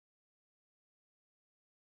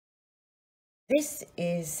This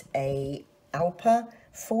is a ALPA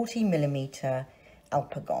 40mm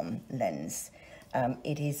ALPA lens.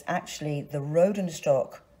 It is actually the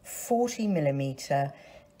Rodenstock 40mm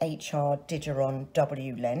HR Digeron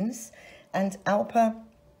W lens, and ALPA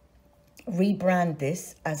rebrand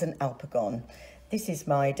this as an ALPA. This is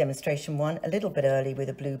my demonstration one, a little bit early with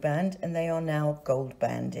a blue band, and they are now gold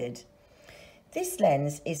banded. This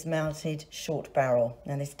lens is mounted short barrel.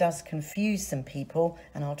 Now this does confuse some people,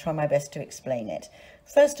 and I'll try my best to explain it.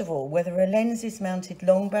 First of all, whether a lens is mounted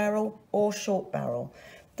long barrel or short barrel,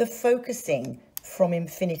 the focusing from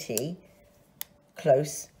infinity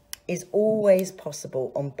close is always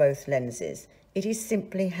possible on both lenses. It is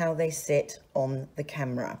simply how they sit on the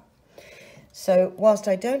camera. So whilst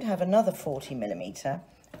I don't have another 40mm,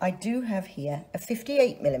 I do have here a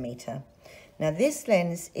 58mm. Now this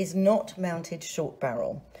lens is not mounted short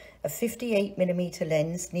barrel. A 58mm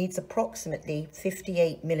lens needs approximately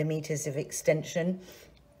 58mm of extension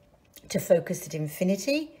to focus at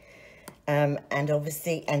infinity, and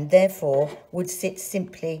therefore would sit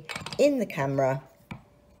simply in the camera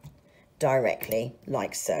directly,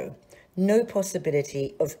 like so. No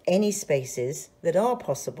possibility of any spaces that are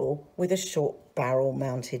possible with a short barrel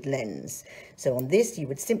mounted lens. So on this you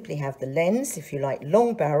would simply have the lens, if you like,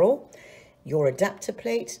 long barrel, your adapter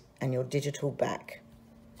plate and your digital back.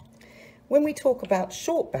 When we talk about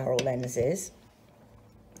short barrel lenses,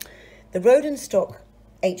 the Rodenstock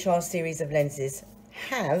HR series of lenses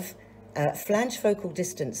have flange focal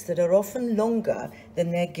distance that are often longer than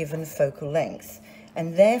their given focal length,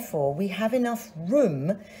 and therefore we have enough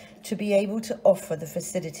room to be able to offer the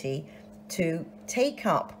facility to take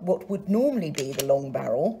up what would normally be the long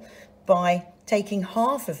barrel by taking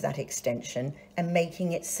half of that extension and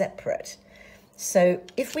making it separate. So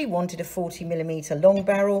if we wanted a 40mm long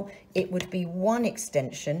barrel, it would be one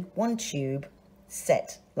extension, one tube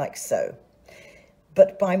set like so.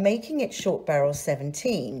 But by making it short barrel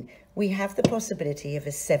 17, we have the possibility of a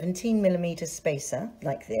 17mm spacer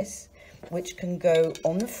like this, which can go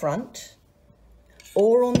on the front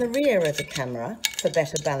or on the rear of the camera for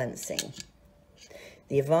better balancing.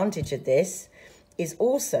 The advantage of this is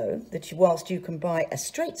also that whilst you can buy a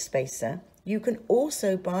straight spacer, you can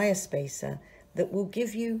also buy a spacer that will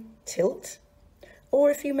give you tilt, or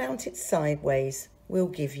if you mount it sideways, will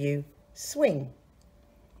give you swing.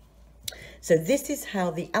 So this is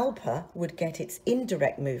how the ALPA would get its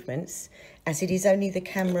indirect movements, as it is only the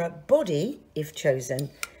camera body, if chosen,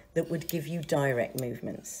 that would give you direct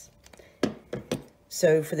movements.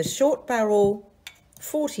 So for the short barrel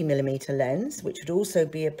 40mm lens, which would also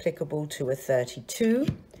be applicable to a 32,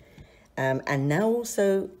 and now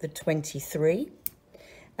also the 23,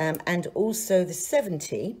 and also the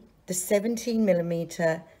 70, the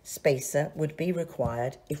 17mm spacer would be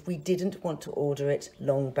required if we didn't want to order it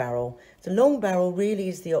long barrel. The long barrel really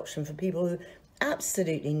is the option for people who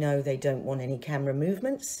absolutely know they don't want any camera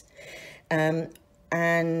movements,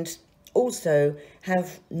 and also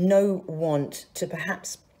have no want to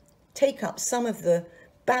perhaps take up some of the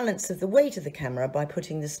balance of the weight of the camera by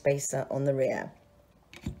putting the spacer on the rear.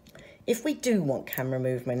 If we do want camera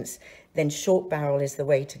movements, then short barrel is the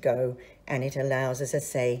way to go, and it allows, as I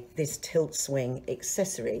say, this tilt swing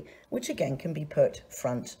accessory, which again can be put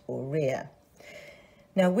front or rear.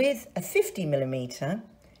 Now with a 50mm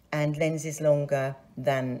and lenses longer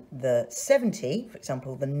than the 70, for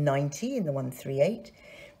example the 90 in the 138,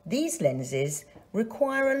 these lenses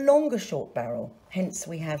require a longer short barrel, hence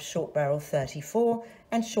we have short barrel 34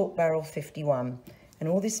 and short barrel 51. And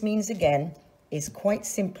all this means again is quite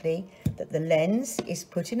simply that the lens is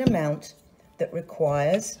put in a mount that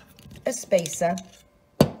requires a spacer,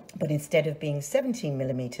 but instead of being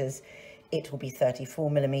 17mm, it will be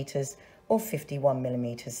 34mm or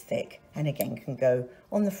 51mm thick, and again can go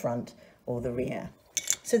on the front or the rear.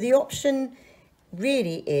 So the option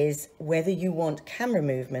really is whether you want camera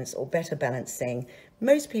movements or better balancing.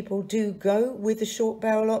 Most people do go with the short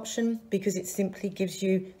barrel option because it simply gives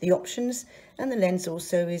you the options, and the lens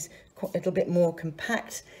also is a little bit more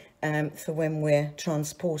compact for when we're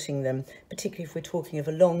transporting them, particularly if we're talking of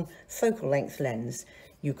a long focal length lens.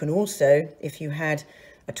 You can also, if you had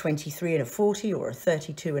a 23 and a 40 or a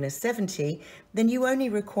 32 and a 70, then you only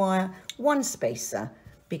require one spacer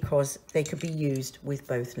because they could be used with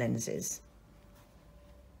both lenses.